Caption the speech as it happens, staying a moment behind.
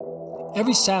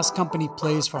Every SaaS company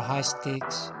plays for high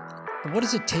stakes, but what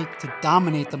does it take to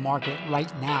dominate the market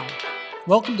right now?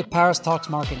 Welcome to Paris Talks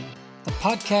Marketing, the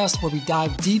podcast where we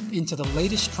dive deep into the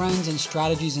latest trends and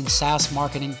strategies in SaaS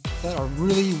marketing that are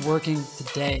really working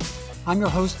today. I'm your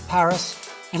host, Paris,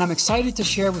 and I'm excited to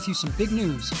share with you some big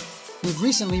news. We've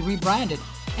recently rebranded,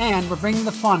 and we're bringing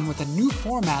the fun with a new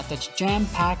format that's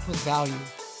jam-packed with value.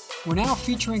 We're now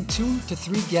featuring 2 to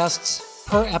 3 guests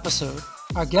per episode.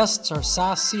 Our guests are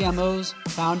SaaS CMOs,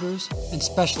 founders, and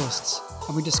specialists,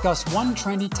 and we discuss one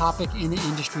trendy topic in the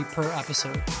industry per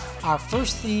episode. Our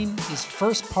first theme is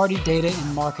first-party data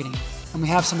in marketing, and we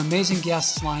have some amazing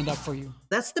guests lined up for you.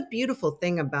 That's the beautiful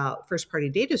thing about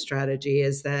first-party data strategy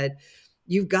is that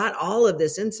you've got all of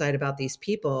this insight about these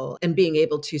people and being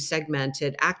able to segment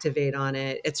it, activate on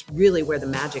it. It's really where the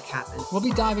magic happens. We'll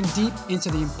be diving deep into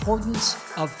the importance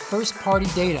of first-party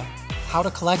data, how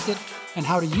to collect it, and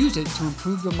how to use it to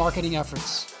improve your marketing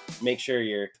efforts. Make sure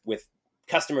you're with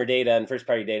customer data and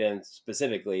first-party data and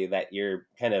specifically that you're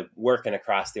kind of working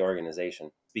across the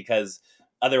organization, because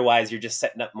otherwise you're just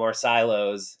setting up more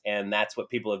silos, and that's what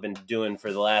people have been doing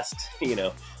for the last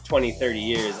 20, 30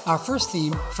 years. Our first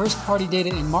theme, first-party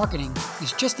data in marketing,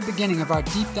 is just the beginning of our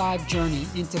deep dive journey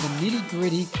into the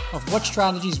nitty-gritty of what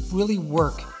strategies really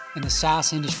work in the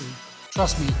SaaS industry.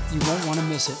 Trust me, you won't want to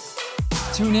miss it.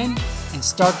 Tune in and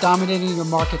start dominating your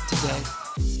market today.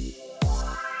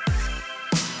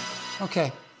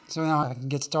 Okay, so now I can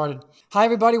get started. Hi,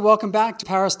 everybody. Welcome back to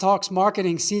Paris Talks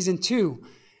Marketing Season 2.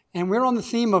 And we're on the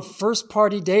theme of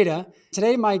first-party data.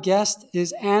 Today, my guest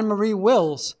is AnnMarie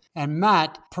Wills and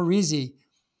Matt Parisi.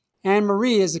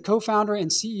 AnnMarie is the co-founder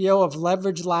and CEO of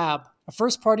Leverage Lab, a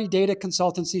first-party data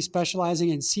consultancy specializing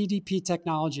in CDP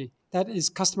technology, that is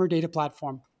customer data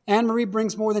platform. AnnMarie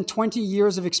brings more than 20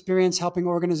 years of experience helping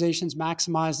organizations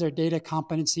maximize their data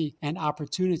competency and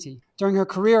opportunity. During her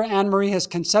career, AnnMarie has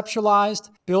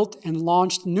conceptualized, built, and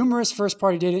launched numerous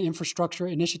first-party data infrastructure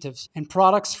initiatives and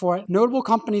products for notable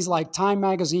companies like Time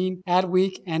Magazine,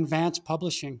 Adweek, and Vance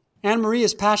Publishing. AnnMarie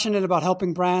is passionate about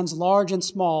helping brands, large and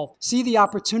small, see the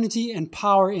opportunity and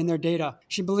power in their data.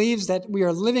 She believes that we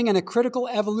are living in a critical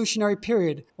evolutionary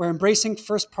period where embracing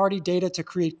first-party data to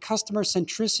create customer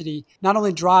centricity not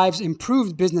only drives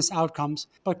improved business outcomes,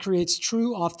 but creates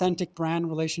true, authentic brand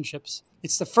relationships.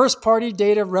 It's the first-party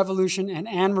data revolution, and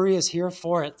AnnMarie is here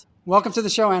for it. Welcome to the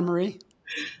show, AnnMarie.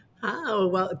 Oh,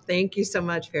 well, thank you so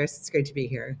much, Paris. It's great to be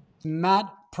here.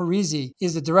 Matt Parisi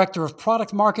is the director of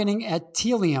product marketing at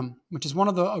Tealium, which is one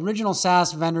of the original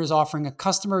SaaS vendors offering a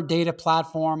customer data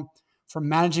platform for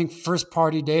managing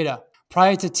first-party data.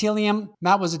 Prior to Tealium,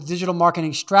 Matt was a digital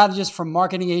marketing strategist for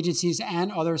marketing agencies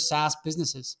and other SaaS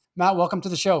businesses. Matt, welcome to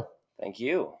the show. Thank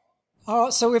you.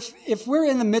 So if we're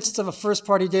in the midst of a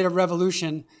first-party data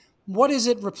revolution, what is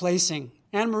it replacing?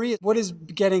 AnnMarie, what is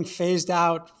getting phased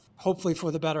out, hopefully for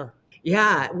the better?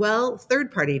 Yeah, well,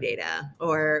 third-party data,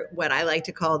 or what I like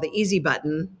to call the easy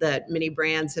button that many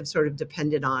brands have sort of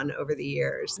depended on over the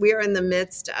years. We are in the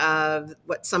midst of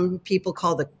what some people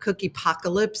call the cookie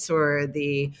apocalypse, or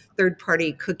the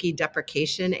third-party cookie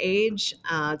deprecation age.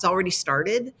 It's already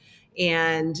started.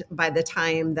 And by the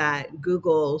time that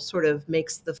Google sort of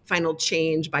makes the final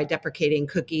change by deprecating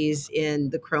cookies in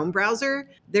the Chrome browser,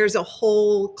 there's a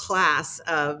whole class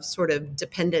of sort of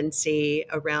dependency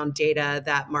around data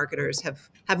that marketers have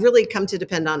really come to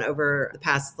depend on over the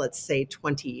past, let's say,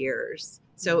 20 years.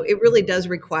 So it really does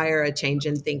require a change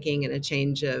in thinking and a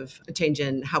change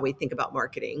in how we think about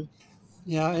marketing.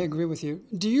 Yeah, I agree with you.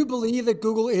 Do you believe that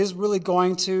Google is really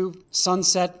going to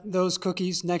sunset those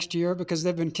cookies next year, because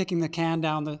they've been kicking the can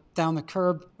down the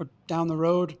curb or down the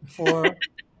road for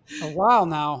a while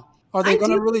now? Are they going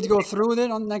to really go through with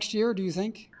it on next year, do you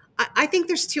think? I think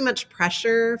there's too much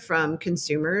pressure from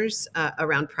consumers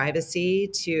around privacy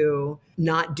to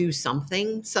not do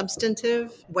something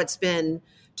substantive. What's been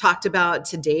talked about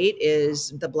to date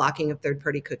is the blocking of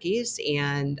third-party cookies,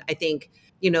 and I think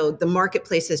the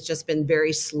marketplace has just been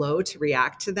very slow to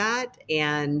react to that.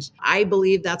 And I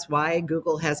believe that's why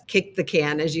Google has kicked the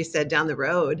can, as you said, down the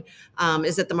road,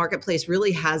 is that the marketplace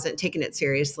really hasn't taken it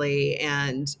seriously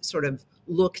and sort of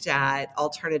looked at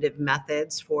alternative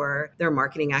methods for their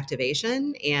marketing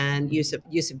activation and use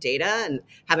of data, and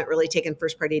haven't really taken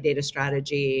first-party data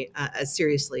strategy as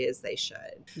seriously as they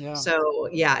should. Yeah. So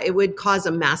yeah, it would have caused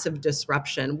a massive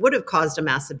disruption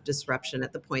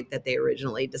at the point that they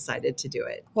originally decided to do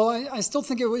it. Well, I still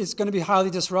think it's going to be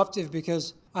highly disruptive,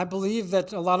 because I believe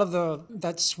that a lot of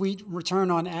that sweet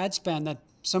return on ad spend that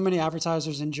so many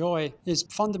advertisers enjoy is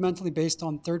fundamentally based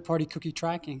on third-party cookie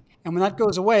tracking. And when that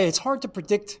goes away, it's hard to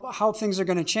predict how things are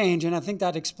going to change. And I think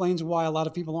that explains why a lot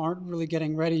of people aren't really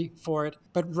getting ready for it,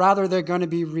 but rather they're going to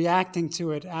be reacting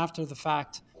to it after the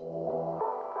fact.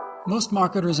 Most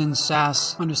marketers in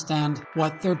SaaS understand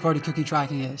what third-party cookie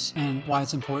tracking is and why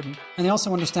it's important. And they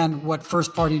also understand what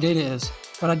first-party data is.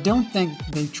 But I don't think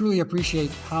they truly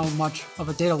appreciate how much of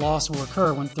a data loss will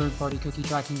occur when third-party cookie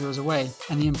tracking goes away,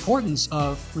 and the importance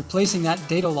of replacing that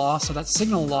data loss or that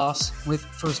signal loss with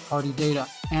first-party data.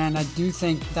 And I do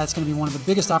think that's going to be one of the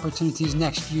biggest opportunities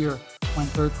next year when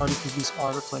third-party cookies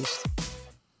are replaced.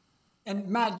 And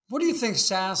Matt, what do you think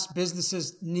SaaS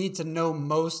businesses need to know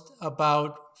most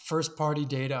about first-party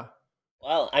data?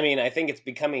 Well, I mean, I think it's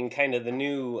becoming kind of the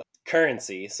new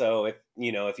currency. So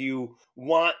if you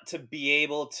want to be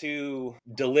able to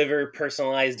deliver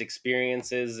personalized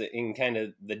experiences in kind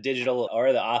of the digital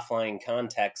or the offline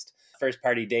context, first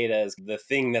party data is the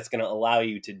thing that's going to allow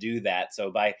you to do that. So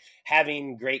by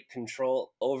having great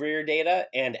control over your data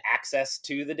and access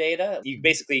to the data, you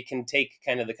basically can take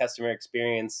kind of the customer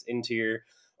experience into your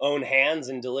own hands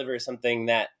and deliver something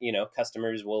that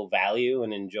customers will value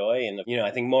and enjoy. And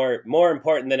I think more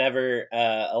important than ever,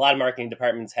 a lot of marketing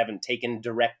departments haven't taken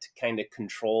direct kind of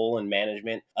control and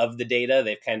management of the data.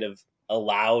 They've kind of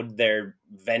allowed their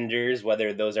vendors,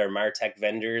 whether those are MarTech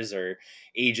vendors or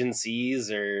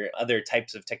agencies or other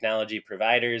types of technology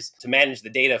providers, to manage the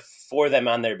data for them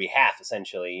on their behalf,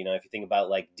 essentially. If you think about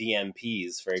like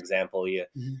DMPs, for example, you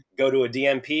go to a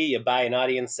DMP, you buy an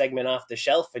audience segment off the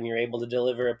shelf, and you're able to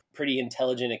deliver a pretty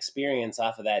intelligent experience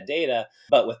off of that data.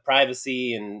 But with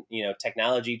privacy and,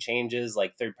 technology changes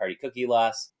like third-party cookie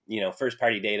loss,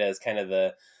 first-party data is kind of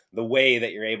the way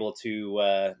that you're able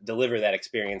to deliver that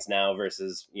experience now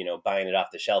versus, buying it off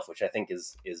the shelf, which I think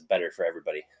is better for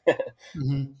everybody.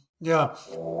 Yeah.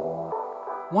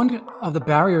 One of the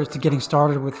barriers to getting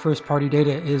started with first-party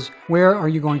data is where are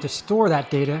you going to store that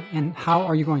data and how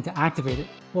are you going to activate it?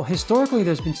 Well, historically,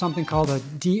 there's been something called a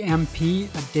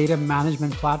DMP, a data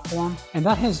management platform, and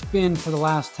that has been for the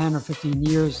last 10 or 15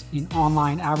 years in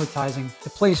online advertising, the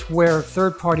place where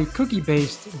third-party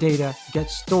cookie-based data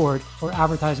gets stored for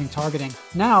advertising targeting.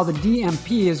 Now, the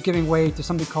DMP is giving way to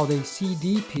something called a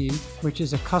CDP, which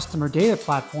is a customer data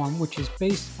platform, which is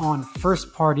based on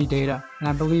first-party data. And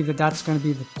I believe that that's going to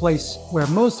be the place where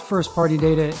most first-party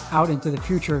data out into the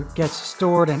future gets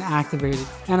stored and activated.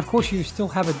 And of course, you still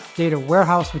have a data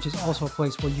warehouse, which is also a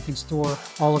place where you can store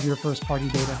all of your first-party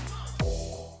data.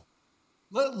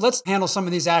 Let's handle some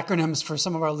of these acronyms for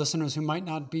some of our listeners who might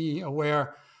not be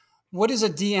aware. What is a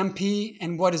DMP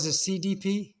and what is a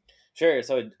CDP? Sure.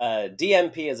 So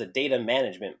DMP is a data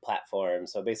management platform.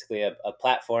 So basically a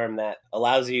platform that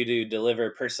allows you to deliver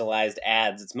personalized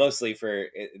ads.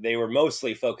 They were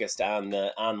mostly focused on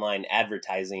the online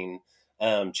advertising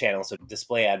channel, so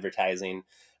display advertising.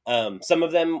 Some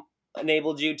of them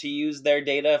enabled you to use their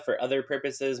data for other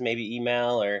purposes, maybe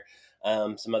email or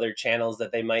some other channels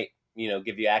that they might,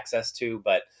 give you access to.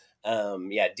 But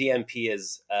DMP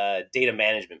is a data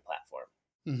management platform.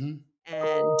 Mm-hmm.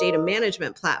 And data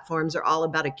management platforms are all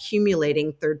about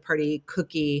accumulating third-party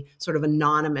cookie sort of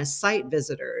anonymous site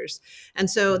visitors. And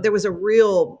so there was a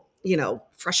real,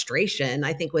 frustration,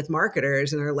 I think, with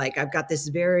marketers. And they're like, I've got this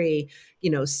very,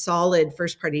 solid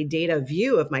first-party data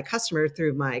view of my customer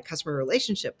through my customer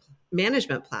relationship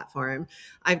management platform.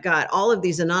 I've got all of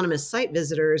these anonymous site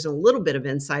visitors and a little bit of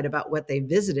insight about what they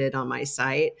visited on my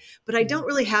site, but I don't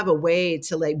really have a way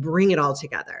to bring it all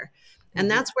together. And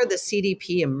that's where the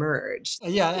CDP emerged.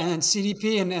 Yeah, and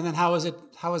CDP, and then how is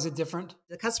it different?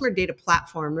 The customer data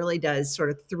platform really does sort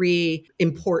of three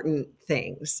important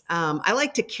things. I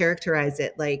like to characterize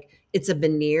it like it's a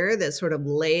veneer that sort of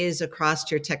lays across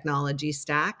your technology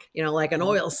stack, like an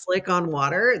oil slick on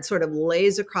water. It sort of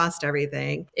lays across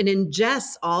everything. It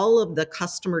ingests all of the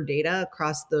customer data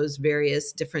across those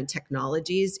various different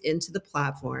technologies into the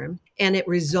platform, and it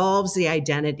resolves the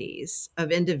identities of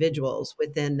individuals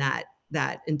within that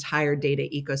entire data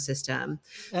ecosystem.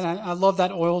 And I love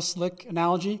that oil slick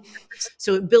analogy.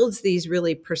 So it builds these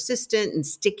really persistent and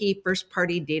sticky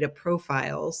first-party data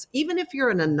profiles. Even if you're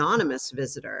an anonymous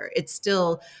visitor, it's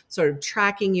still sort of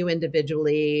tracking you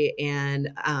individually and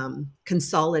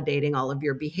consolidating all of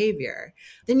your behavior.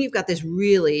 Then you've got this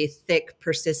really thick,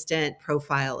 persistent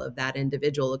profile of that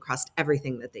individual across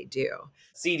everything that they do.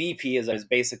 CDP is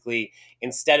basically,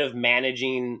 instead of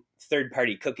managing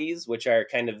third-party cookies, which are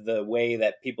kind of the way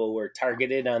that people were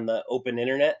targeted on the open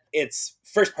internet. It's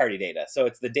first-party data. So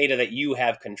it's the data that you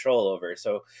have control over.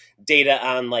 So data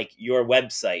on like your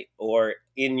website or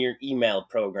in your email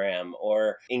program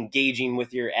or engaging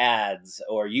with your ads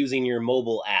or using your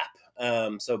mobile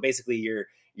app. So basically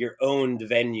your owned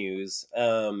venues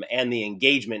and the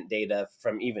engagement data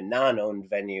from even non-owned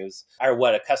venues are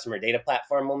what a customer data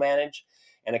platform will manage.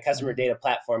 And a customer data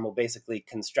platform will basically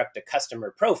construct a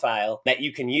customer profile that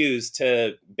you can use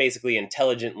to basically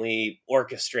intelligently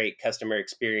orchestrate customer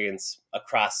experience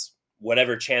across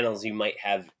whatever channels you might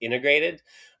have integrated.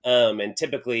 And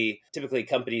typically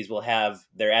companies will have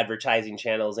their advertising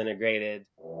channels integrated.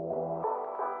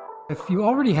 If you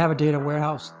already have a data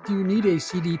warehouse, do you need a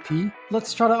CDP?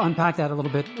 Let's try to unpack that a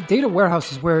little bit. A data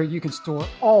warehouse is where you can store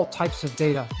all types of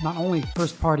data, not only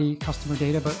first-party customer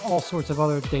data, but all sorts of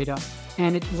other data.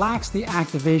 And it lacks the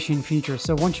activation feature.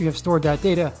 So once you have stored that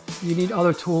data, you need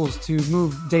other tools to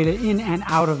move data in and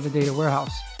out of the data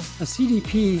warehouse. A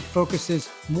CDP focuses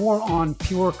more on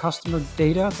pure customer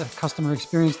data, the customer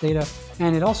experience data,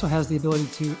 and it also has the ability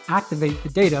to activate the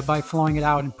data by flowing it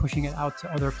out and pushing it out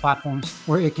to other platforms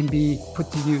where it can be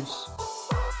put to use.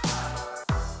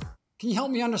 Can you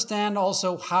help me understand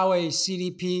also how a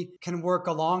CDP can work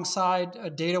alongside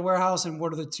a data warehouse and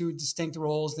what are the two distinct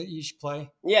roles that each play?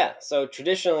 Yeah, so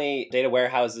traditionally data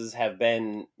warehouses have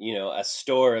been, a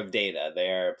store of data.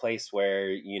 They're a place where,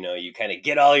 you kind of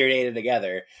get all your data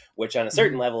together, which on a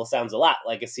certain level sounds a lot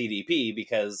like a CDP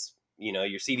because,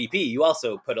 your CDP, you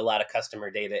also put a lot of customer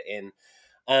data in.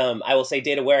 I will say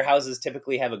data warehouses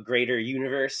typically have a greater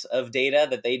universe of data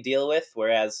that they deal with,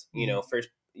 whereas,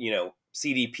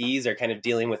 CDPs are kind of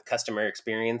dealing with customer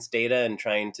experience data and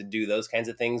trying to do those kinds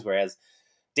of things, whereas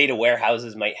data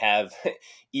warehouses might have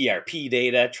ERP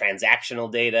data,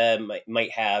 transactional data,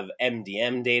 might have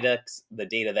MDM data, the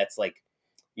data that's like,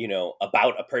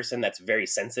 about a person that's very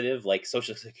sensitive, like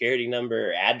social security number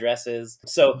or addresses.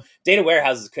 So data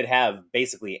warehouses could have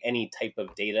basically any type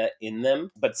of data in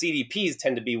them, but CDPs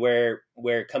tend to be where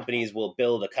companies will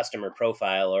build a customer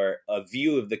profile or a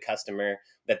view of the customer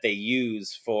that they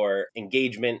use for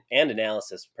engagement and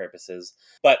analysis purposes.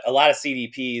 But a lot of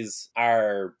CDPs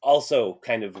are also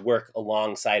kind of work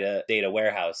alongside a data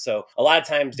warehouse. So a lot of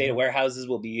times data warehouses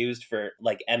will be used for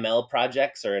like ML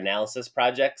projects or analysis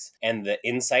projects, and the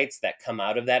insights that come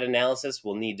out of that analysis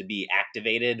will need to be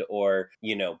activated or,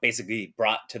 basically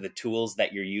brought to the tools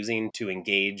that you're using to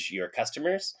engage your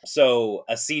customers. So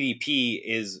a CDP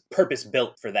is purpose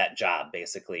built for that job,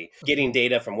 basically getting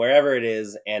data from wherever it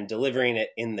is and delivering it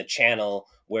in the channel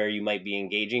where you might be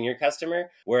engaging your customer.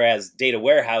 Whereas data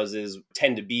warehouses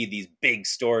tend to be these big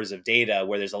stores of data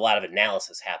where there's a lot of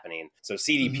analysis happening. So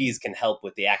CDPs can help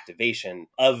with the activation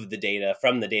of the data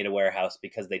from the data warehouse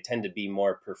because they tend to be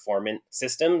more performant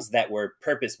systems that were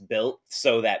purpose built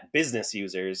so that business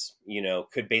users,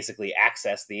 could basically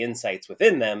access the insights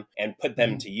within them and put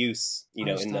them to use,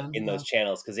 in those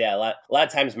channels. Because a lot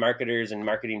of times marketers and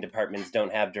marketing departments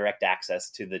don't have direct access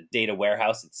to the data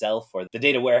warehouse itself, or the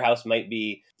data warehouse might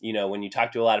be, when you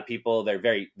talk to a lot of people, they're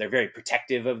very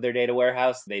protective of their data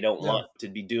warehouse. They don't want to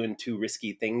be doing too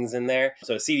risky things in there.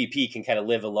 So a CDP can kind of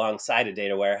live alongside a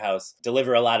data warehouse,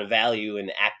 deliver a lot of value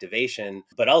and activation,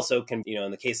 but also can,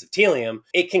 in the case of Telium,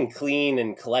 it can clean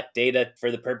and collect data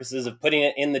for the purposes of putting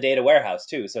it in the data warehouse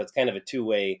too. So it's kind of a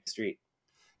two-way street.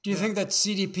 Do you think that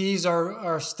CDPs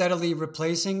are steadily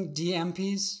replacing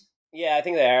DMPs? Yeah, I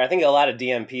think they are. I think a lot of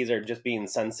DMPs are just being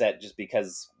sunset just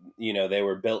because, they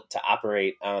were built to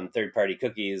operate on third-party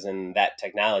cookies, and that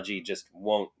technology just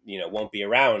won't be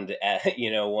around,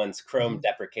 once Chrome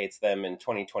deprecates them in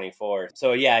 2024.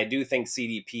 So yeah, I do think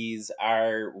CDPs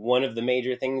are one of the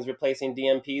major things replacing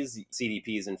DMPs.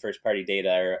 CDPs and first-party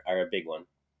data are a big one.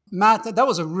 Matt, that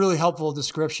was a really helpful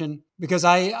description because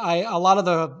a lot of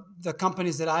the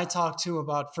companies that I talk to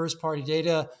about first party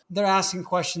data, they're asking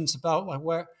questions about like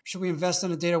where should we invest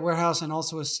in a data warehouse and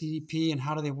also a CDP and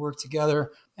how do they work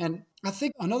together? And I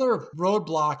think another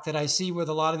roadblock that I see with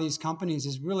a lot of these companies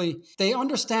is really they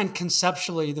understand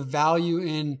conceptually the value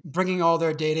in bringing all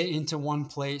their data into one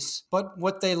place. But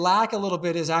what they lack a little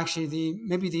bit is actually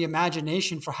maybe the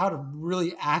imagination for how to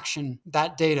really action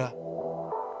that data.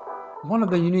 One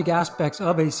of the unique aspects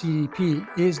of a CDP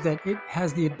is that it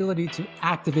has the ability to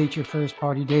activate your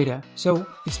first-party data. So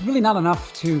it's really not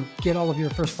enough to get all of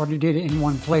your first-party data in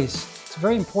one place. It's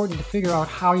very important to figure out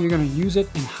how you're going to use it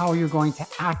and how you're going to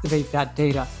activate that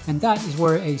data. And that is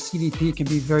where a CDP can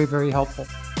be very, very helpful.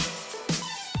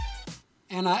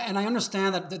 And I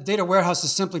understand that the data warehouse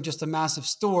is simply just a massive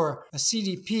store. A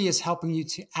CDP is helping you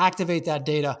to activate that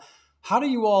data. How do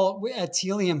you all at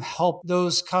Telium help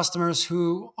those customers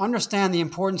who understand the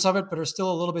importance of it, but are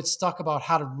still a little bit stuck about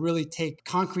how to really take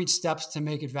concrete steps to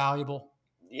make it valuable?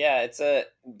 Yeah,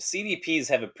 CDPs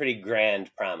have a pretty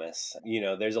grand promise.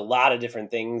 There's a lot of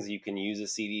different things you can use a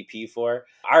CDP for.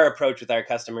 Our approach with our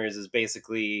customers is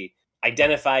basically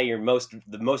identify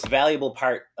the most valuable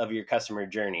part of your customer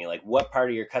journey. Like, what part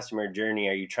of your customer journey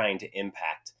are you trying to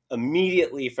impact?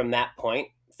 Immediately from that point,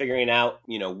 figuring out,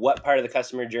 what part of the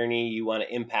customer journey you want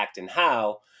to impact and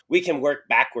how, we can work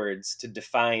backwards to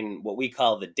define what we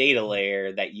call the data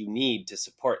layer that you need to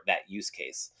support that use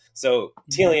case. So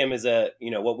Telium is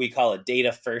what we call a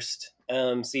data first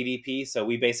CDP. So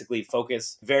we basically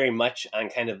focus very much on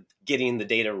kind of getting the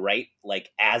data right,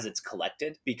 like as it's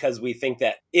collected, because we think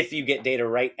that if you get data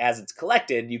right as it's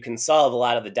collected, you can solve a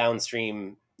lot of the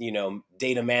downstream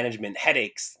data management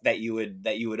headaches that you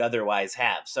would otherwise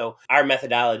have. So our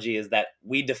methodology is that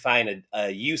we define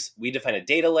a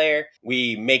data layer.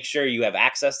 We make sure you have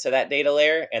access to that data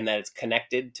layer and that it's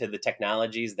connected to the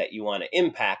technologies that you want to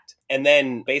impact. And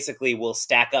then basically we'll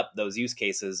stack up those use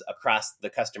cases across the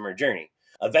customer journey.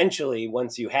 Eventually,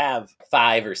 once you have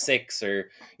 5 or 6 or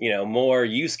more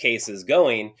use cases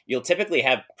going, you'll typically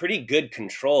have pretty good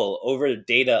control over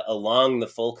data along the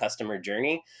full customer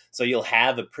journey. So you'll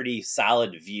have a pretty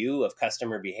solid view of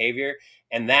customer behavior,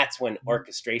 and that's when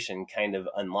orchestration kind of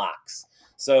unlocks.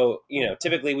 So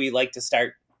typically we like to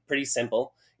start pretty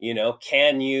simple.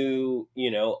 Can you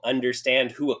understand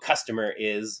who a customer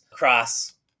is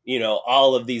across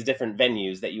all of these different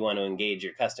venues that you want to engage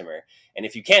your customer? And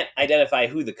if you can't identify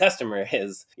who the customer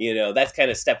is, that's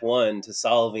kind of step one to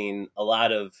solving a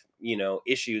lot of,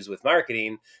 issues with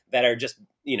marketing that are just,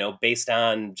 based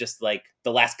on just like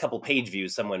the last couple page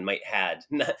views someone might had,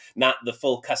 not the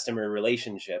full customer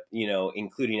relationship,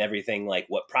 including everything like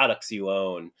what products you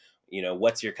own,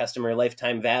 what's your customer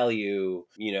lifetime value,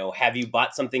 have you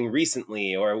bought something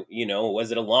recently, or,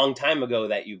 was it a long time ago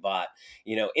that you bought?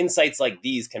 Insights like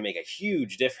these can make a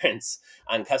huge difference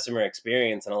on customer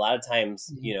experience. And a lot of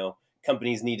times,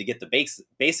 companies need to get the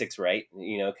basics right,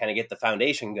 kind of get the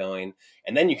foundation going,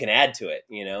 and then you can add to it,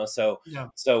 when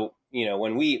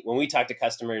we talk to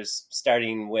customers,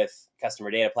 starting with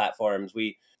customer data platforms,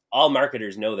 all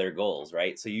marketers know their goals,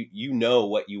 right? So you know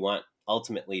what you want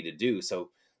ultimately to do.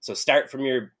 So start from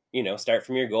your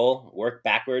goal, work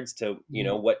backwards to,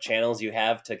 what channels you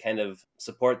have to kind of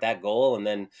support that goal,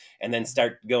 and then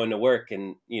start going to work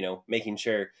and, making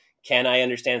sure, can I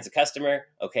understand as a customer?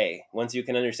 Okay. Once you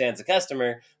can understand as a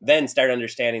customer, then start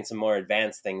understanding some more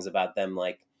advanced things about them,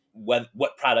 like what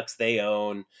products they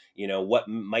own, what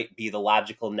might be the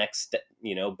logical next,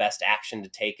 best action to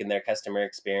take in their customer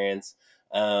experience.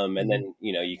 And then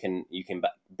you can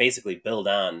basically build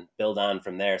on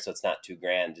from there, so it's not too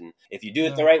grand. And if you do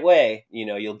it the right way,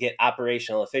 you'll get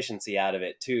operational efficiency out of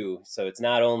it too. So it's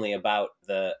not only about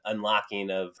the unlocking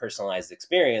of personalized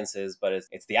experiences, but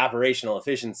it's the operational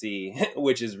efficiency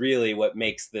which is really what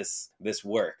makes this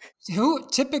work.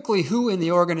 Who in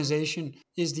the organization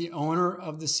is the owner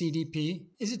of the CDP?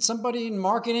 Is it somebody in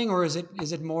marketing, or is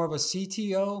it more of a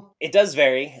CTO? It does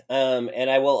vary, and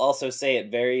I will also say it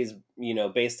varies,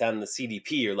 based on the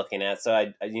CDP you're looking at. So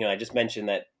I just mentioned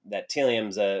that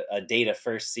Telium's a data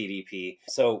first CDP.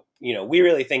 So we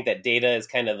really think that data is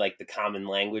kind of like the common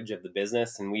language of the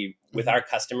business, and with our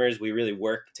customers, we really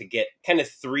work to get kind of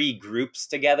 3 groups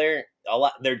together.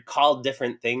 They're called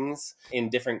different things in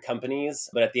different companies,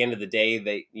 but at the end of the day,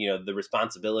 they the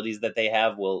responsibilities that they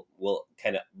have will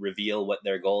kind of reveal what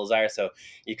their goals are. So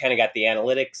you kind of got the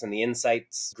analytics and the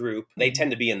insights group. They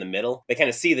tend to be in the middle. They kind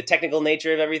of see the technical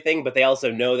nature of everything, but they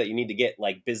also know that you need to get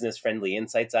like business friendly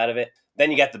insights out of it.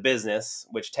 Then you got the business,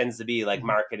 which tends to be like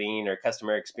marketing or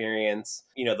customer experience,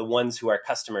 the ones who are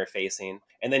customer facing.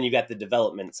 And then you got the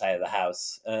development side of the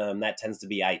house. That tends to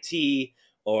be IT,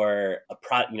 or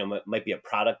might be a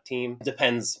product team.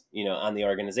 Depends, on the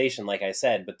organization, like I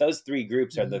said. But those 3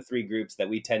 groups are the 3 groups that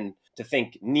we tend to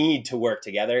think need to work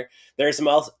together. There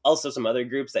are also some other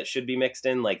groups that should be mixed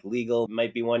in, like legal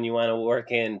might be one you want to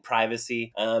work in.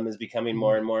 Privacy is becoming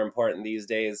more and more important these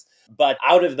days. But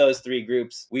out of those 3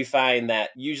 groups, we find that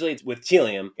usually with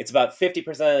Telium, it's about 50%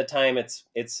 of the time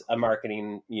it's a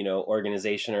marketing,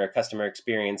 organization or a customer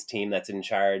experience team that's in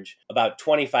charge. About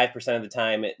 25% of the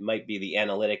time, it might be the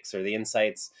analytics or the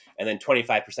insights. And then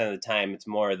 25% of the time, it's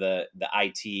more the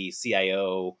IT,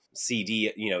 CIO,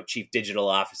 CD, chief digital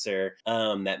officer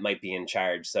that might be in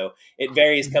charge. So it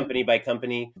varies company by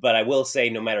company. But I will say,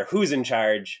 no matter who's in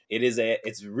charge,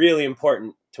 it's really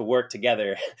important to work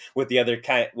together with the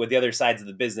other sides of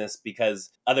the business, because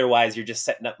otherwise you're just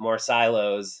setting up more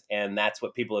silos, and that's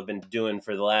what people have been doing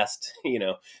for the last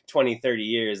 20, 30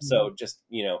 years. So just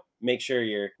make sure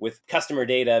you're with customer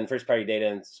data and first party data,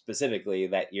 and specifically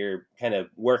that you're kind of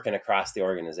working across the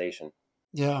organization.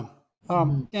 Yeah.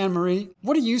 AnnMarie,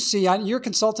 what do you see? You're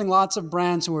consulting lots of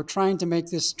brands who are trying to make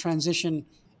this transition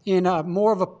in a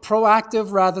more of a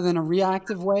proactive rather than a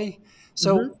reactive way.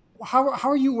 So how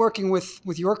are you working with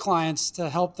your clients to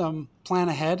help them plan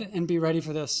ahead and be ready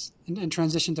for this and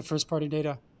transition to first party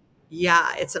data?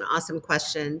 Yeah, it's an awesome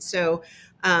question. So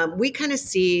we kind of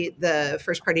see the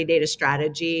first party data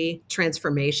strategy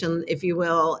transformation, if you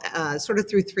will, sort of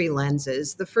through three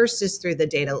lenses. The first is through the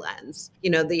data lens.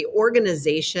 The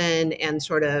organization and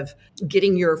sort of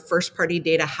getting your first party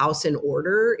data house in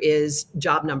order is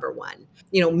job number one.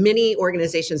 Many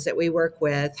organizations that we work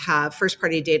with have first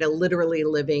party data literally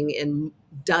living in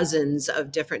dozens of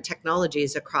different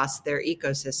technologies across their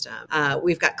ecosystem.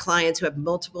 We've got clients who have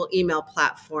multiple email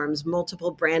platforms,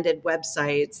 multiple branded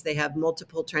websites. They have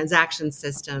multiple transaction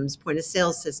systems, point of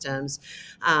sale systems,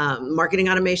 marketing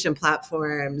automation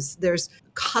platforms. There's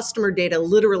customer data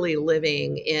literally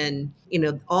living in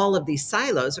all of these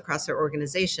silos across their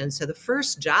organization. So the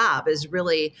first job is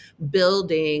really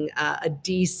building a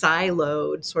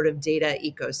de-siloed sort of data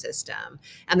ecosystem.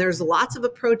 And there's lots of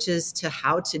approaches to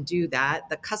how to do that.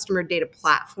 The customer data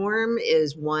platform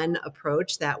is one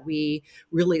approach that we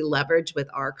really leverage with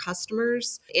our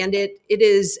customers. And it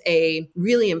is a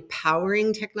really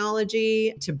empowering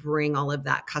technology to bring all of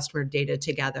that customer data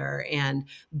together and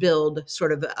build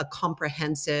sort of a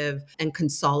comprehensive and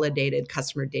consolidated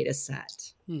customer data set.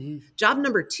 Job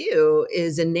number two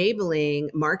is enabling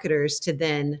marketers to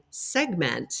then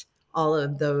segment all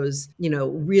of those,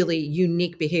 really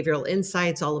unique behavioral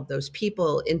insights, all of those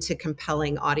people into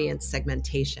compelling audience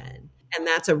segmentation. And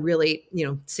that's a really,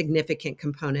 significant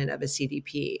component of a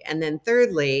CDP. And then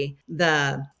thirdly,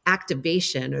 the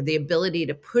activation or the ability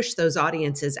to push those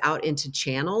audiences out into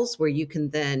channels where you can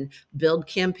then build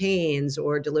campaigns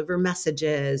or deliver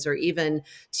messages or even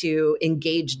to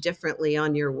engage differently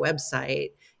on your website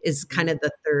is kind of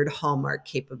the third hallmark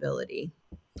capability.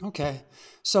 Okay.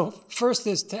 So first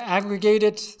is to aggregate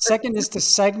it. Second is to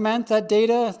segment that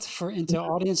data into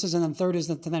audiences. And then third is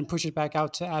to then push it back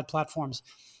out to ad platforms.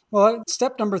 Well,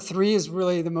 step number 3 is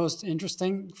really the most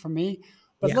interesting for me.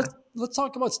 But let's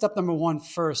talk about step number 1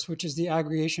 first, which is the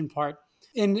aggregation part.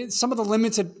 In some of the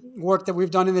limited work that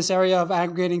we've done in this area of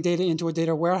aggregating data into a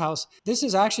data warehouse, this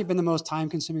has actually been the most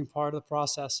time-consuming part of the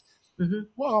process.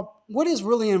 Well, what is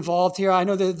really involved here? I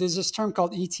know that there's this term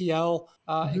called ETL,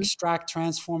 extract,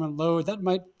 transform, and load. That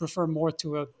might refer more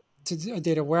to a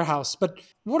data warehouse. But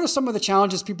what are some of the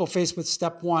challenges people face with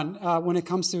step 1 when it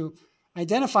comes to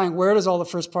identifying where does all the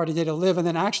first-party data live and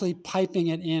then actually piping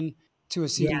it in to a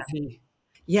CDP?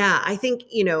 Yeah, I think,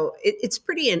 it's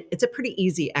a pretty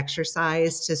easy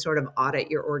exercise to sort of audit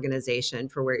your organization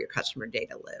for where your customer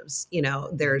data lives.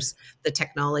 There's the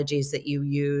technologies that you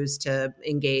use to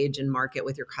engage and market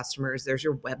with your customers. There's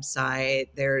your website,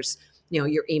 there's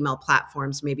your email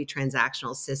platforms, maybe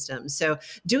transactional systems. So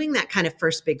doing that kind of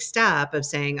first big step of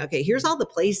saying, okay, here's all the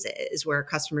places where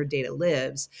customer data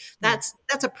lives, that's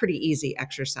a pretty easy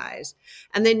exercise.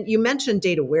 And then you mentioned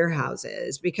data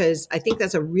warehouses, because I think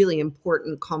that's a really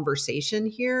important conversation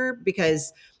here,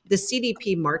 because the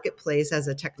CDP marketplace as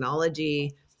a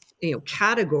technology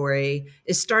category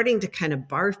is starting to kind of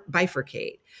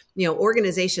bifurcate.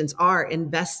 Organizations are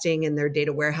investing in their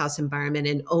data warehouse environment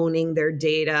and owning their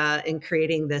data and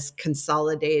creating this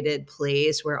consolidated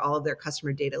place where all of their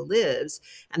customer data lives,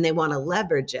 and they want to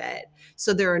leverage it.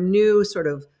 So there are new sort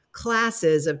of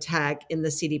classes of tech in the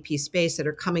CDP space that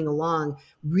are coming along,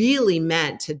 really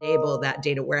meant to enable that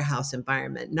data warehouse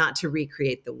environment, not to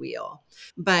recreate the wheel.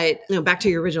 But back to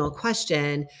your original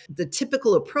question, the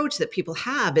typical approach that people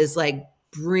have is like,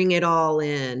 bring it all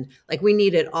in. Like, we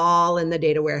need it all in the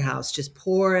data warehouse. Just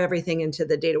pour everything into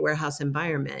the data warehouse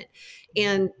environment.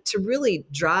 And to really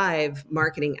drive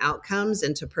marketing outcomes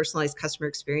and to personalize customer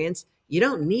experience, you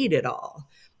don't need it all.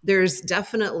 There's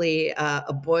definitely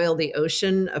a boil the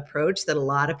ocean approach that a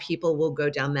lot of people will go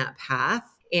down that path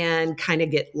and kind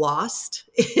of get lost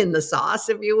in the sauce,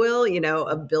 if you will,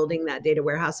 of building that data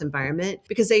warehouse environment,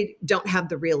 because they don't have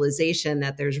the realization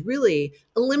that there's really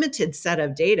a limited set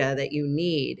of data that you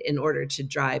need in order to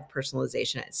drive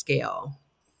personalization at scale.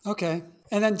 Okay.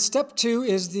 And then step two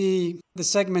is the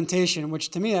segmentation,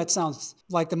 which to me that sounds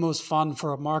like the most fun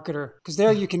for a marketer because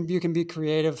there you can be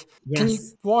creative. Can you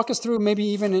Yes. walk us through maybe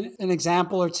even an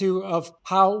example or two of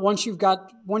how once you've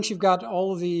got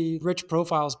all of the rich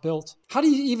profiles built, how do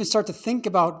you even start to think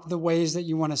about the ways that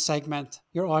you want to segment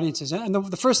your audiences? And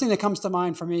the first thing that comes to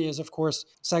mind for me is, of course,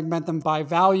 segment them by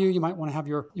value. You might want to have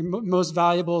your most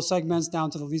valuable segments down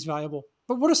to the least valuable.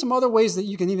 But what are some other ways that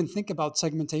you can even think about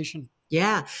segmentation?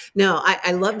 Yeah, no,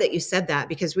 I love that you said that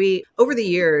because over the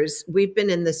years, we've been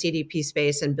in the CDP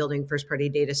space and building first party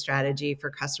data strategy for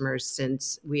customers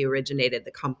since we originated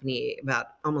the company about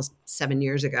almost 7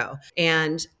 years ago.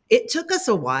 And it took us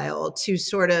a while to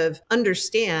sort of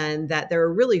understand that there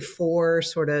are really four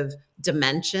sort of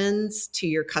dimensions to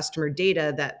your customer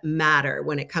data that matter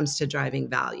when it comes to driving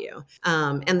value.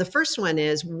 And the first one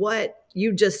is what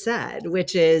you just said,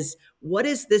 which is what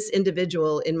is this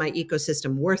individual in my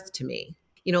ecosystem worth to me?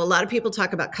 A lot of people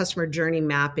talk about customer journey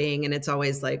mapping, and it's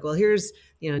always like, well, here's,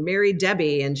 Mary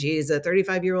Debbie, and she's a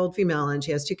 35-year-old female, and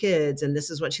she has two kids, and this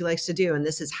is what she likes to do, and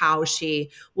this is how she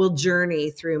will journey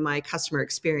through my customer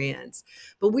experience.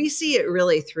 But we see it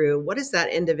really through what is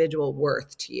that individual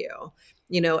worth to you?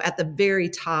 At the very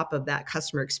top of that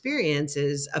customer experience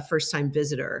is a first time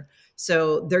visitor.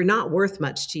 So they're not worth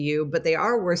much to you, but they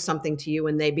are worth something to you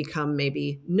when they become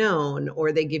maybe known,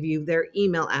 or they give you their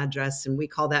email address, and we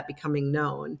call that becoming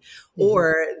known, Mhm.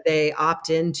 or they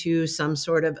opt into some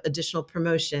sort of additional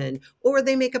promotion, or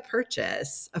they make a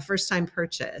purchase, a first time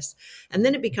purchase. And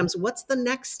then it becomes, what's the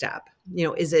next step?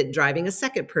 Is it driving a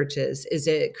second purchase? Is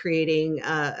it creating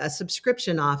a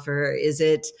subscription offer? Is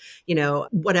it,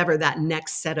 whatever that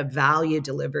next set of value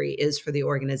delivery is for the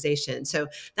organization? So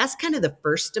that's kind of the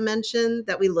first dimension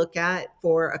that we look at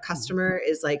for a Mhm. customer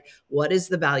is like, what is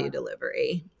the value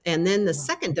delivery? And then the Yeah.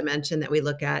 second dimension that we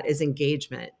look at is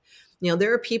engagement.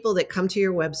 There are people that come to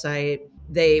your website,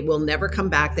 they will never come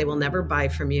back, they will never buy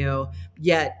from you.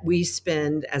 Yet we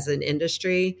spend as an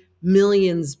industry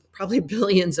millions, probably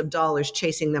billions of dollars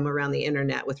chasing them around the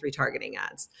internet with retargeting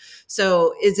ads.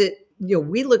 So is it,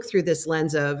 we look through this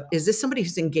lens of, is this somebody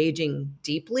who's engaging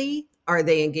deeply? Are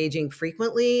they engaging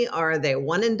frequently? Are they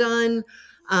one and done?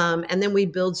 And then we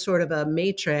build sort of a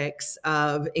matrix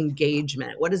of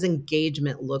engagement. What does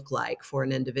engagement look like for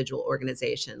an individual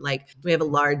organization? Like we have a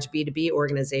large B2B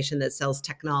organization that sells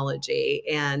technology,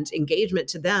 and engagement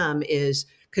to them is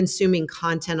consuming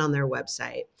content on their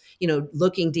website,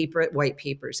 looking deeper at white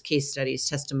papers, case studies,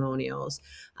 testimonials.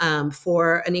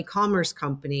 For an e-commerce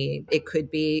company, it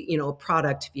could be, a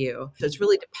product view. So it's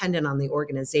really dependent on the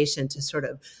organization to sort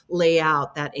of lay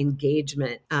out that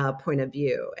engagement point of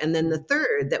view. And then the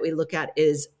third that we look at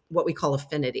is what we call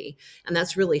affinity. And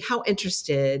that's really how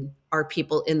interested are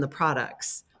people in the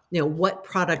products? What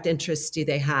product interests do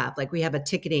they have? Like we have a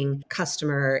ticketing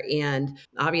customer, and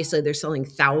obviously they're selling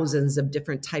thousands of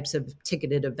different types of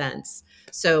ticketed events.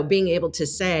 So being able to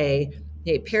say,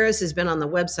 hey, Paris has been on the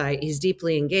website, he's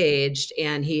deeply engaged,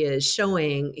 and he's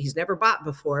never bought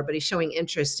before, but he's showing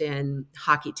interest in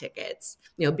hockey tickets.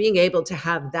 Being able to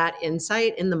have that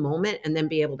insight in the moment and then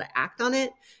be able to act on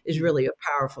it is really a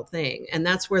powerful thing. And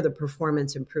that's where the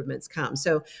performance improvements come.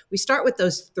 So we start with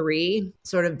those three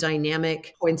sort of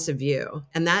dynamic points of view,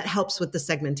 and that helps with the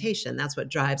segmentation. That's what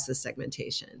drives the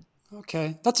segmentation.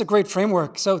 Okay, that's a great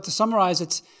framework. So to summarize,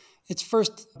 it's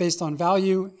first based on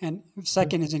value, and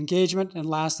second is engagement, and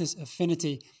last is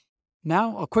affinity.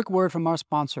 Now, a quick word from our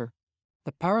sponsor.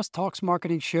 The Paris Talks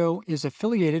Marketing Show is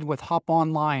affiliated with Hop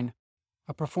Online,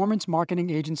 a performance marketing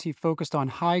agency focused on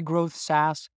high-growth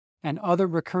SaaS and other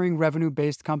recurring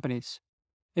revenue-based companies.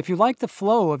 If you like the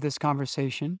flow of this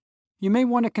conversation, you may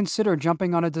want to consider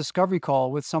jumping on a discovery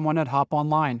call with someone at Hop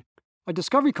Online. A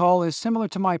discovery call is similar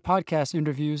to my podcast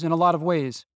interviews in a lot of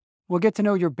ways. We'll get to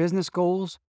know your business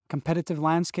goals, competitive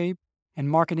landscape, and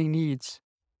marketing needs.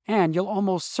 And you'll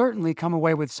almost certainly come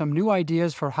away with some new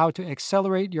ideas for how to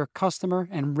accelerate your customer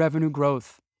and revenue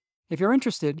growth. If you're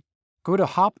interested, go to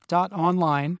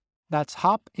hop.online, that's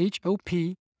hop,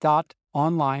 H-O-P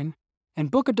 .online,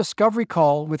 and book a discovery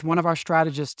call with one of our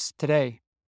strategists today.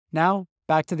 Now,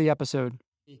 back to the episode.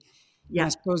 And I Yeah.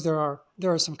 suppose there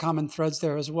are some common threads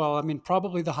there as well. I mean,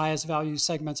 probably the highest value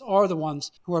segments are the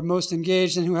ones who are most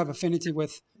engaged and who have affinity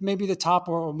with maybe the top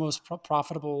or most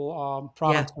profitable Yeah.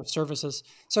 products or services.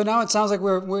 So now it sounds like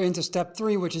we're into step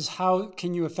three, which is how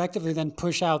can you effectively then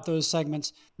push out those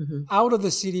segments Mm-hmm. out of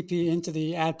the CDP into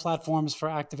the ad platforms for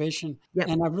activation. Yep.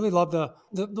 And I really love the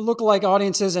lookalike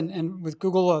audiences and with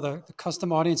Google or the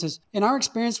custom audiences. In our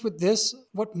experience with this,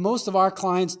 what most of our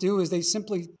clients do is they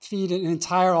simply feed an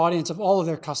entire audience of all of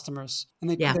their customers. customers.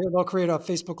 And Yeah. they'll create a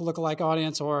Facebook lookalike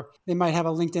audience, or they might have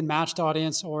a LinkedIn matched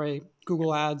audience or a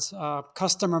Google Ads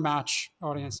customer match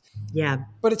audience. Yeah.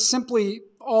 But it's simply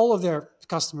all of their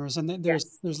customers. And Yes.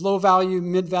 there's low value,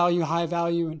 mid value, high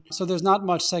value. And so there's not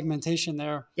much segmentation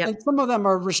there. Yep. And some of them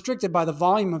are restricted by the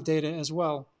volume of data as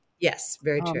well. Yes,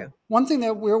 very true. One thing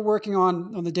that we're working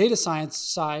on the data science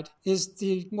side is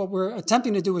what we're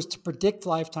attempting to do is to predict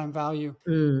lifetime value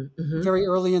very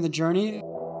early in the journey.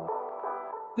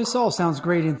 This all sounds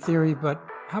great in theory, but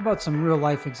how about some real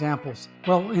life examples?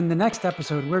 Well, in the next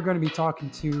episode, we're going to be talking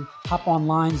to Hop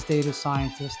Online's data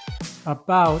scientist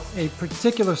about a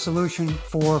particular solution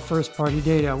for first party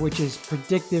data, which is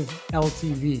predictive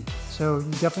LTV. So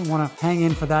you definitely want to hang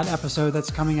in for that episode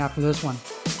that's coming after this one.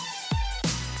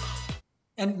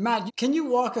 And Matt, can you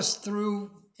walk us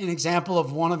through an example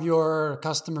of one of your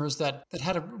customers that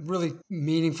had a really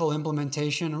meaningful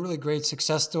implementation, a really great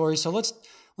success story? So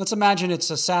let's imagine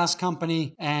it's a SaaS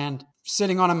company and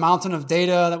sitting on a mountain of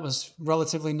data that was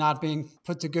relatively not being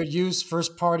put to good use,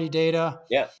 first party data.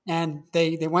 Yeah. And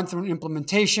they went through an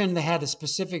implementation. They had a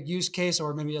specific use case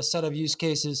or maybe a set of use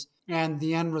cases. And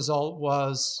the end result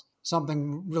was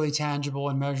something really tangible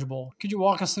and measurable. Could you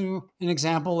walk us through an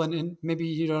example? And maybe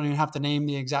you don't even have to name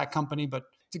the exact company, but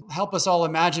to help us all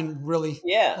imagine really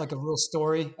like a real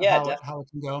story of how it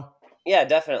can go. Yeah,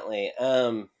 definitely.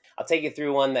 I'll take you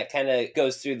through one that kind of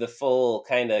goes through the full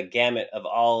kind of gamut of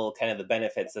all kind of the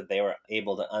benefits that they were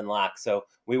able to unlock. So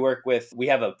we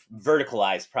have a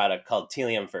verticalized product called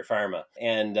Telium for Pharma.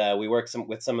 And we work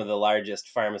with some of the largest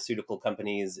pharmaceutical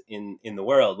companies in the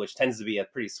world, which tends to be a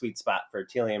pretty sweet spot for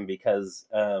Telium because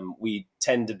we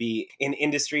tend to be in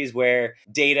industries where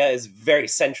data is very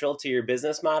central to your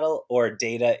business model or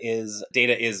data is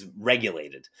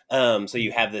regulated. So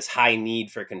you have this high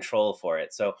need for control for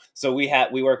it. So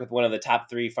we work with one of the top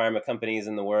 3 pharma companies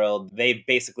in the world. They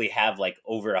basically have like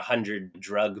over 100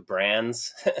 drug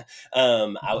brands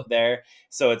out there.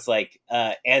 So it's like,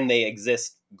 and they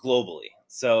exist globally.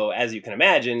 So as you can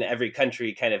imagine, every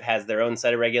country kind of has their own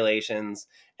set of regulations.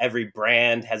 Every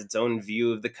brand has its own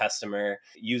view of the customer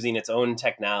using its own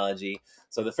technology.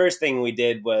 So the first thing we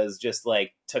did was just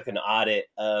like took an audit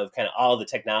of kind of all the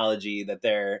technology that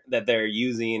they're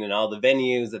using and all the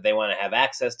venues that they want to have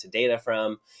access to data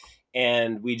from.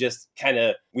 And we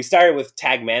started with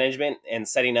tag management and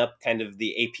setting up kind of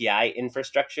the API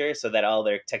infrastructure so that all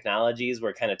their technologies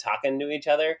were kind of talking to each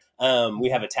other. We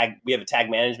have a tag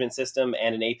management system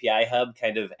and an API hub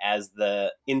kind of as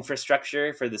the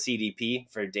infrastructure for the CDP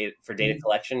for data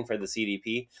collection for the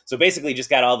CDP. So basically just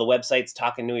got all the websites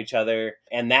talking to each other,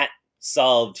 and that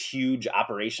solved huge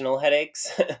operational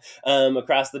headaches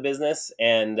across the business,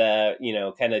 and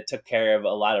kind of took care of a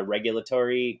lot of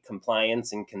regulatory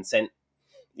compliance and consent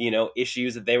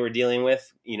issues that they were dealing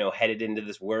with, headed into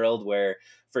this world where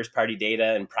first party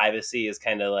data and privacy is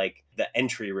kind of like the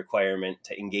entry requirement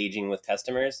to engaging with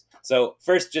customers. So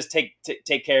first, just take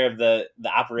care of the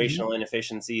operational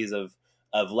inefficiencies of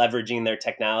leveraging their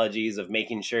technologies, of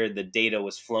making sure the data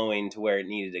was flowing to where it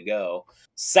needed to go.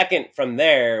 Second, from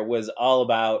there was all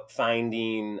about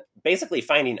finding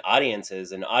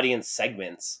audiences and audience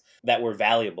segments that were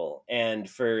valuable. And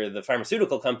for the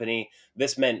pharmaceutical company,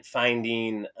 this meant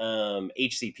finding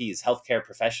HCPs, healthcare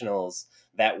professionals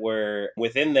that were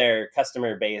within their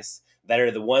customer base that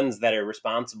are the ones that are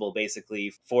responsible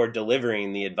basically for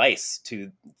delivering the advice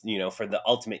to, for the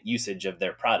ultimate usage of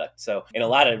their product. So in a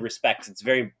lot of respects, it's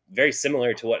very, very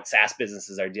similar to what SaaS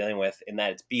businesses are dealing with in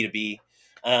that it's B2B.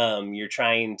 You're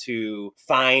trying to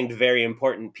find very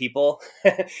important people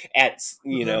at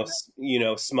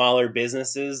smaller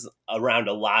businesses around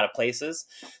a lot of places.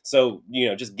 So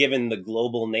just given the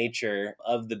global nature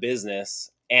of the business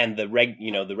and the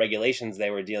regulations they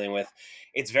were dealing with,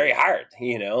 it's very hard,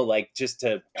 like just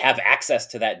to have access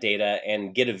to that data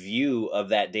and get a view of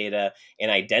that data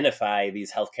and identify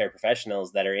these healthcare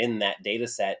professionals that are in that data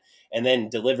set and then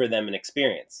deliver them an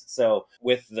experience. So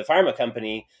with the pharma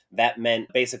company, that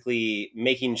meant basically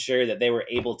making sure that they were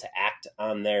able to act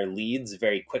on their leads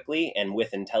very quickly and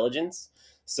with intelligence.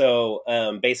 So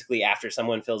basically, after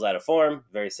someone fills out a form,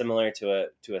 very similar to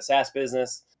a SaaS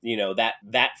business,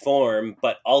 that form,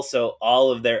 but also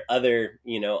all of their other,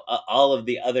 all of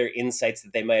the other insights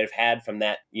that they might have had from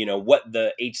that, what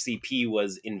the HCP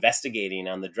was investigating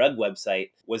on the drug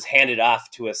website was handed off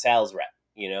to a sales rep.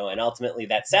 And ultimately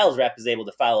that sales rep is able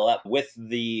to follow up with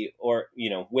the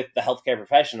healthcare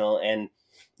professional and,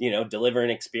 deliver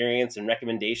an experience and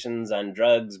recommendations on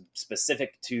drugs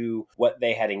specific to what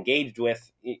they had engaged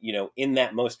with, in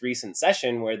that most recent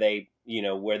session where they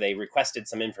requested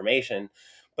some information.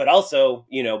 but also,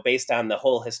 based on the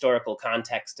whole historical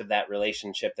context of that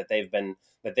relationship that they've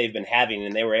been having,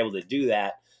 and they were able to do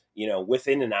that,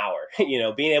 within an hour,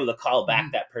 being able to call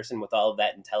back that person with all of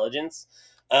that intelligence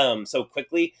so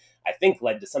quickly, I think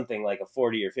led to something like a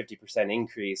 40 or 50%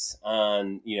 increase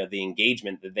on, the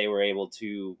engagement that they were able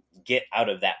to get out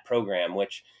of that program,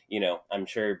 which, I'm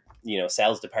sure,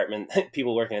 sales department,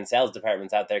 people working in sales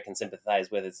departments out there can sympathize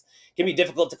with. It can be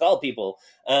difficult to call people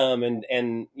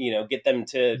and get them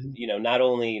to, not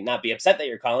only not be upset that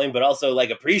you're calling, but also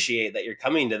like appreciate that you're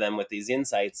coming to them with these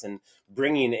insights and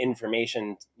bringing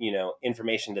information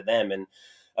to them. And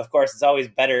of course, it's always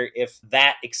better if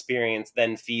that experience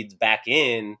then feeds back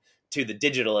in to the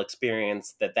digital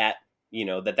experience that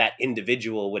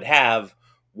individual would have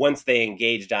once they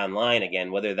engaged online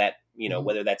again, whether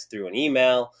that's through an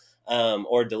email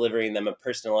or delivering them a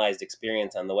personalized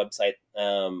experience on the website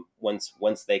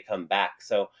once they come back.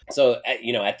 So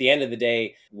at the end of the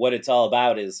day, what it's all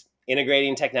about is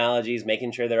integrating technologies,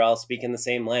 making sure they're all speaking the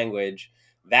same language.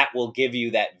 That will give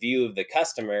you that view of the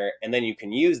customer, and then you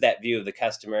can use that view of the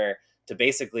customer to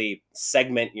basically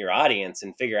segment your audience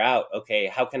and figure out, okay,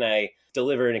 how can I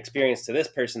deliver an experience to this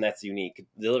person that's unique,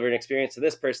 deliver an experience to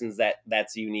this person's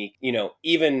that's unique,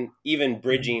 even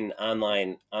bridging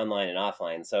online and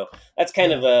offline. So that's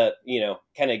kind of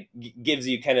gives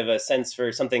you kind of a sense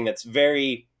for something that's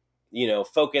very,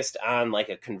 focused on like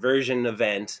a conversion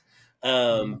event.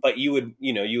 But you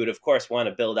would of course want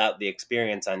to build out the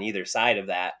experience on either side of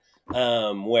that,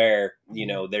 where,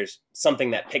 there's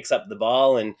something that picks up the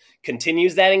ball and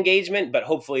continues that engagement, but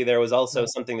hopefully there was also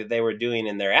something that they were doing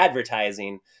in their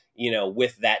advertising,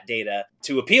 with that data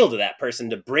to appeal to that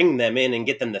person, to bring them in and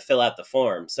get them to fill out the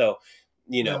form. So,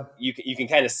 you can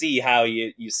kind of see how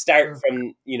you start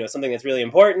from, something that's really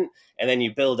important, and then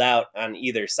you build out on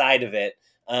either side of it.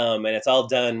 And it's all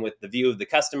done with the view of the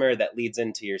customer that leads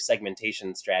into your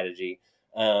segmentation strategy.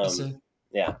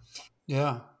 Yeah.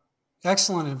 Yeah.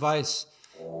 Excellent advice.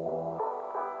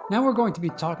 Now we're going to be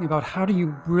talking about how do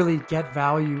you really get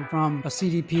value from a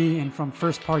CDP and from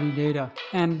first-party data.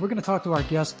 And we're going to talk to our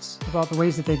guests about the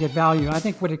ways that they get value. I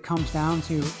think what it comes down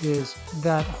to is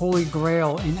that holy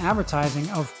grail in advertising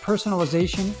of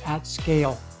personalization at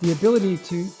scale. The ability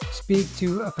to speak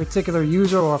to a particular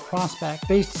user or a prospect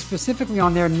based specifically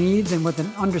on their needs and with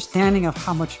an understanding of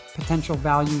how much potential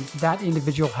value that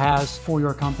individual has for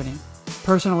your company.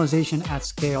 Personalization at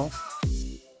scale.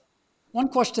 One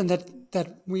question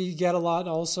that we get a lot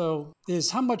also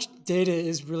is how much data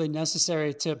is really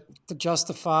necessary to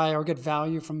justify or get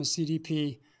value from a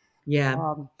CDP? Yeah.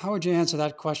 How would you answer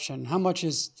that question? How much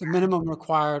is the minimum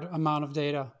required amount of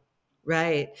data?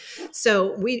 Right.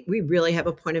 So we really have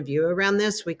a point of view around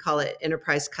this. We call it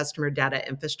enterprise customer data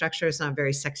infrastructure. It's not a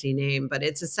very sexy name, but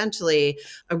it's essentially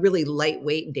a really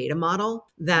lightweight data model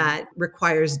that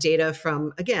requires data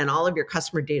from, again, all of your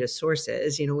customer data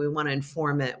sources. We want to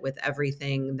inform it with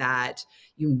everything that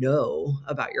you know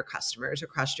about your customers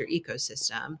across your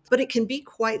ecosystem, but it can be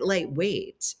quite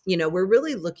lightweight. We're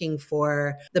really looking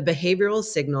for the behavioral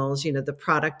signals, the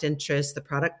product interest, the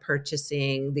product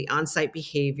purchasing, the on-site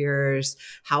behaviors,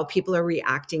 how people are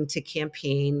reacting to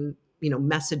campaign,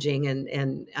 messaging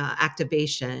and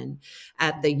activation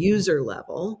at the user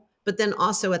level, but then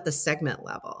also at the segment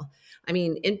level. I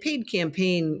mean, in paid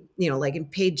campaign, like in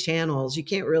paid channels, you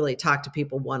can't really talk to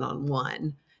people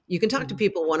one-on-one. You can talk to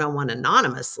people one-on-one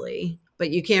anonymously, but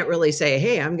you can't really say,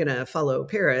 hey, I'm going to follow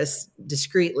Paris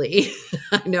discreetly.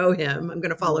 I know him. I'm going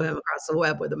to follow him across the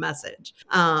web with a message.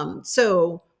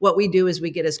 So what we do is we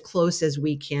get as close as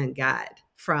we can get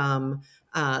from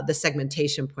the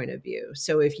segmentation point of view.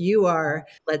 So if you are,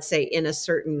 let's say, in a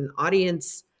certain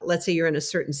audience, let's say you're in a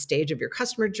certain stage of your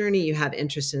customer journey, you have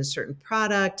interest in a certain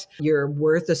product, you're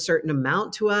worth a certain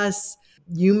amount to us,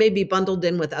 you may be bundled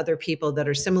in with other people that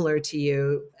are similar to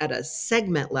you at a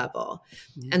segment level.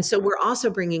 And so we're also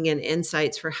bringing in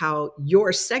insights for how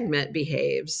your segment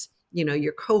behaves,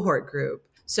 your cohort group.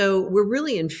 So we're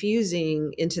really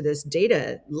infusing into this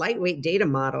lightweight data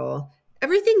model,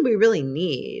 everything we really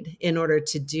need in order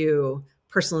to do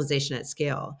personalization at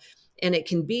scale. And it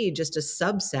can be just a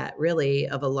subset really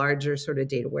of a larger sort of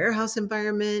data warehouse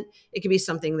environment. It can be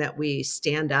something that we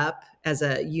stand up as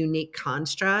a unique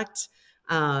construct.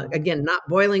 Again, not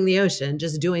boiling the ocean,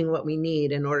 just doing what we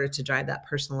need in order to drive that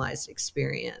personalized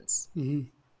experience. Mm-hmm.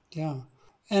 Yeah.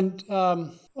 And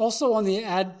also on the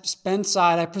ad spend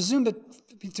side, I presume that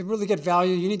to really get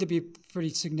value, you need to be a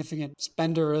pretty significant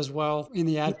spender as well in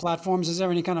the ad platforms. Is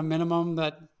there any kind of minimum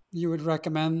that you would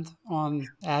recommend on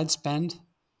ad spend?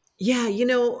 Yeah,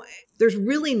 there's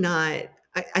really not.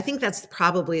 I think that's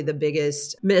probably the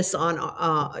biggest miss on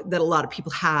that a lot of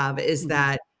people have is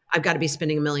that I've got to be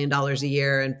spending $1 million a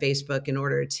year in Facebook in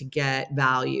order to get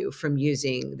value from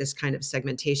using this kind of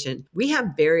segmentation. We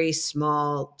have very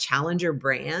small challenger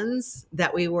brands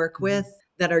that we work with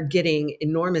that are getting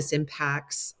enormous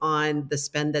impacts on the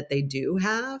spend that they do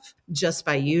have just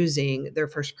by using their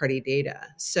first party data.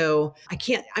 So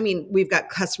we've got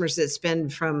customers that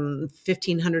spend from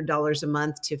 $1,500 a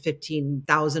month to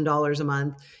 $15,000 a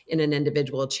month in an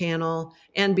individual channel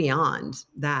and beyond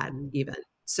that even.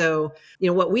 So,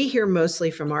 what we hear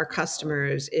mostly from our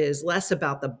customers is less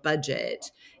about the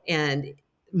budget and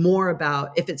more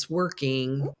about if it's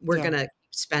working, we're going to keep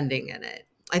spending in it.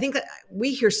 I think that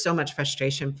we hear so much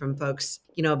frustration from folks,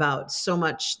 about so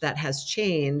much that has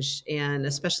changed, and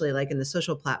especially like in the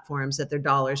social platforms, that their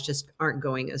dollars just aren't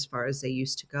going as far as they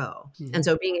used to go. And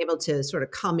so being able to sort of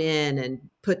come in and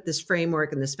put this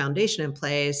framework and this foundation in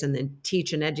place and then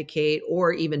teach and educate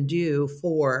or even do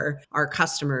for our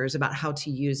customers about how to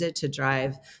use it to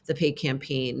drive the paid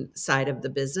campaign side of the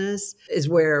business is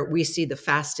where we see the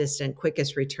fastest and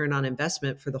quickest return on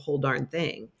investment for the whole darn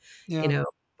thing.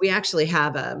 We actually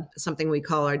have something we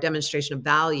call our demonstration of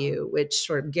value, which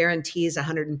sort of guarantees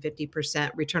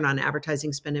 150% return on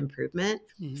advertising spend improvement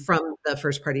from the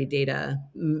first party data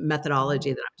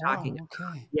methodology that I'm talking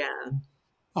about. Yeah.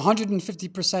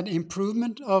 150%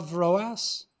 improvement of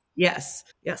ROAS? Yes.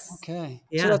 Okay.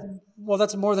 Yeah. So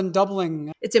that's more than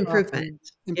doubling. It's improvement.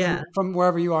 From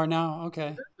wherever you are now.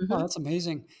 Okay. Wow, that's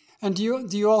amazing. And do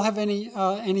you all have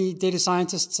any data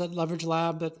scientists at Leverage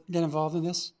Lab that get involved in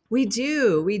this? We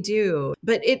do.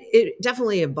 But it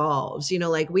definitely evolves.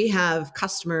 Like we have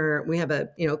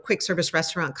a quick service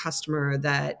restaurant customer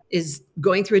that is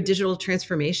going through a digital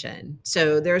transformation.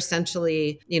 So they're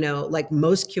essentially, like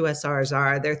most QSRs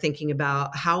are, they're thinking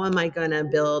about how am I going to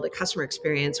build a customer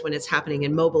experience when it's happening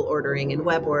in mobile ordering and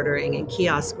web ordering and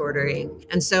kiosk ordering.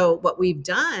 And so what we've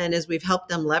done is we've helped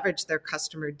them leverage their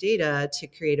customer data to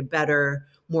create a better,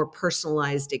 more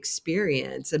personalized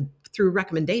experience through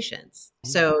recommendations.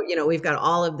 So, we've got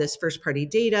all of this first party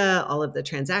data, all of the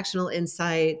transactional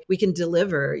insight. You can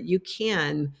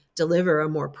deliver a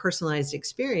more personalized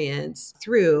experience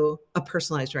through a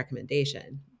personalized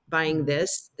recommendation. Buying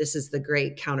this is the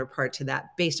great counterpart to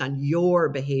that based on your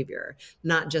behavior,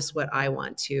 not just what I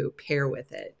want to pair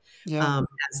with it.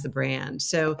 As the brand.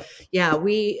 So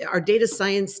our data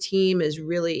science team is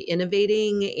really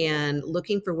innovating and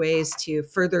looking for ways to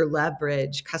further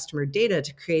leverage customer data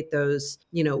to create those,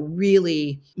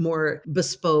 really more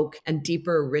bespoke and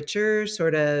deeper, richer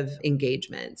sort of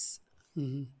engagements.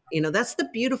 That's the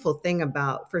beautiful thing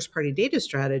about first party data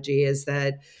strategy is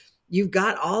that you've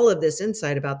got all of this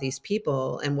insight about these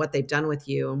people and what they've done with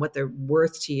you and what they're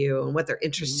worth to you and what they're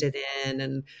interested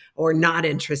in or not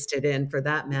interested in for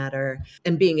that matter,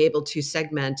 and being able to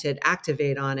segment it,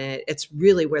 activate on it. It's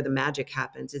really where the magic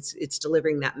happens. It's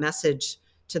delivering that message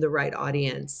to the right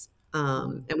audience.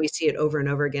 And we see it over and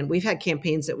over again. We've had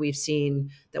campaigns that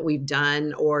we've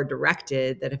done or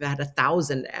directed that have had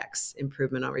 1,000x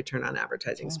improvement on return on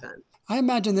advertising spend. I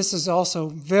imagine this is also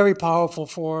very powerful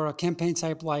for a campaign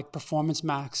type like Performance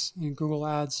Max in Google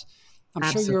Ads. I'm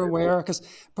sure you're aware, because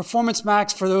Performance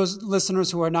Max, for those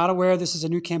listeners who are not aware, this is a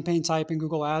new campaign type in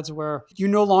Google Ads where you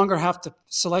no longer have to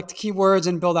select keywords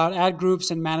and build out ad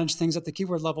groups and manage things at the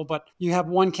keyword level, but you have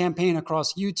one campaign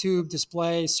across YouTube,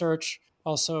 display, search,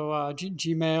 also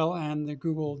Gmail and the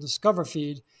Google Discover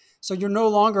feed. So you're no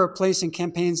longer placing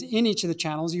campaigns in each of the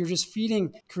channels. You're just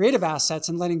feeding creative assets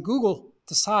and letting Google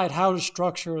decide how to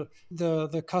structure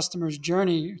the customer's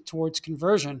journey towards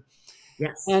conversion.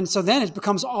 Yes. And so then it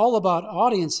becomes all about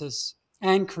audiences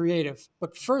and creative,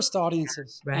 but first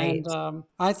audiences. Right. And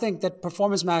I think that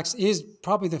Performance Max is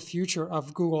probably the future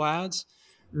of Google Ads.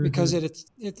 Because it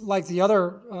like the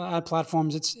other ad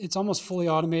platforms, it's almost fully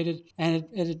automated, and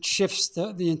it shifts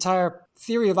the entire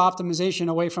theory of optimization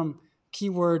away from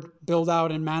keyword build out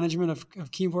and management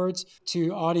of keywords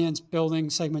to audience building,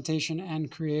 segmentation, and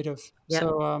creative. Yep.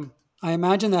 So I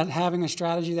imagine that having a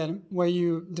strategy where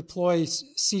you deploy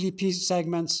CDP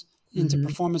segments into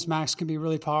Performance Max can be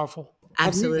really powerful.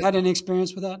 Absolutely. Have you had any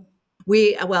experience with that?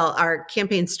 Our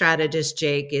campaign strategist,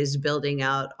 Jake, is building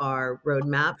out our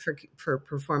roadmap for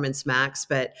Performance Max,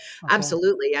 but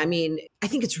absolutely. I mean, I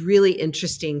think it's really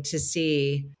interesting to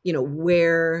see,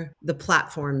 where the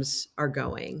platforms are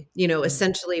going.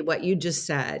 Essentially what you just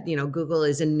said, Google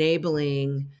is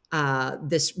enabling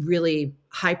this really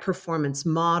high performance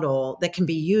model that can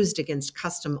be used against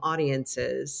custom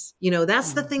audiences.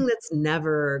 That's the thing that's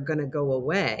never going to go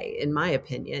away, in my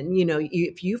opinion.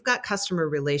 If you've got customer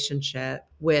relationship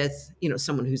with,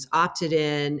 someone who's opted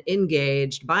in,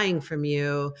 engaged, buying from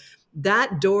you,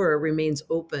 that door remains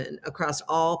open across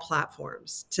all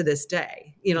platforms to this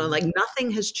day. Like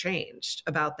nothing has changed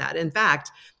about that. In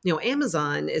fact,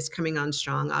 Amazon is coming on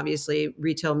strong, obviously,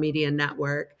 retail media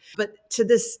network. But to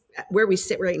this, where we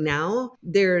sit right now,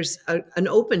 there's an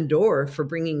open door for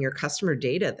bringing your customer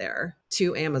data there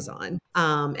to Amazon,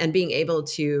 and being able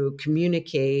to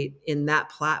communicate in that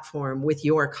platform with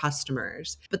your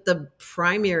customers. But the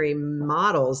primary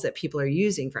models that people are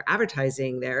using for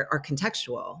advertising there are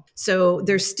contextual. So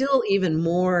there's still even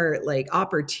more like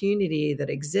opportunity that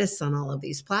exists on all of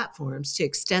these platforms to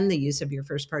extend the use of your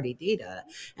first party data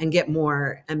and get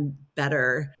more and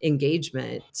better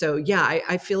engagement. So yeah,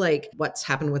 I feel like what's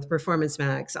happened with Performance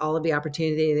Max, all of the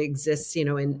opportunity that exists,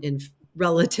 in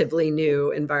relatively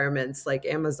new environments like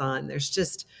Amazon,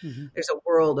 there's a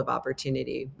world of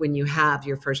opportunity when you have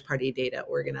your first party data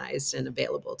organized and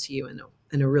available to you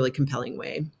in a really compelling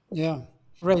way. Yeah.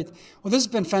 Great. Well, this has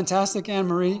been fantastic,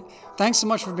 AnnMarie. Thanks so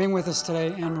much for being with us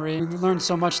today, AnnMarie. We learned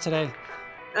so much today.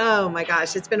 Oh my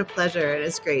gosh, it's been a pleasure. It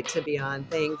is great to be on.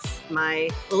 Thanks. My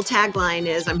little tagline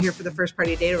is, I'm here for the first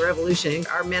party data revolution.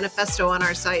 Our manifesto on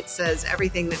our site says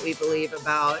everything that we believe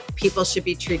about people should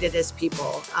be treated as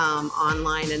people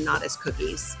online and not as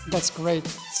cookies. That's great.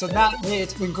 So Matt, hey,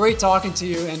 it's been great talking to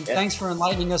you, and thanks for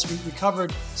enlightening us. We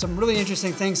covered some really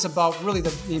interesting things about really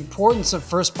the importance of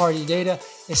first party data,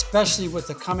 especially with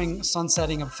the coming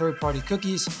sunsetting of third party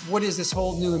cookies. What is this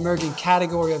whole new emerging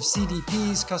category of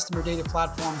CDPs, customer data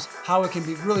platforms, how it can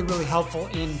be really, really helpful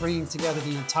in bringing together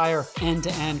the entire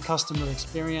end-to-end customer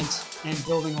experience and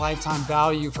building lifetime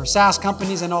value for SaaS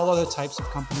companies and all other types of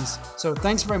companies. So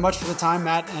thanks very much for the time,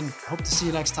 Matt, and hope to see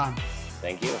you next time.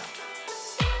 Thank you.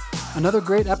 Another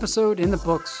great episode in the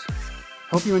books.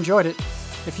 Hope you enjoyed it.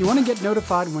 If you want to get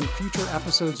notified when future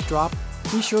episodes drop,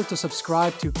 be sure to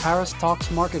subscribe to Paris Talks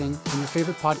Marketing on your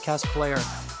favorite podcast player.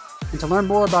 And to learn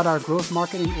more about our growth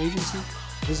marketing agency,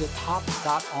 visit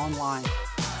hop.online.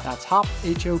 That's hop,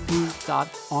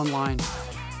 H-O-P.online.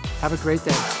 Have a great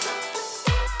day.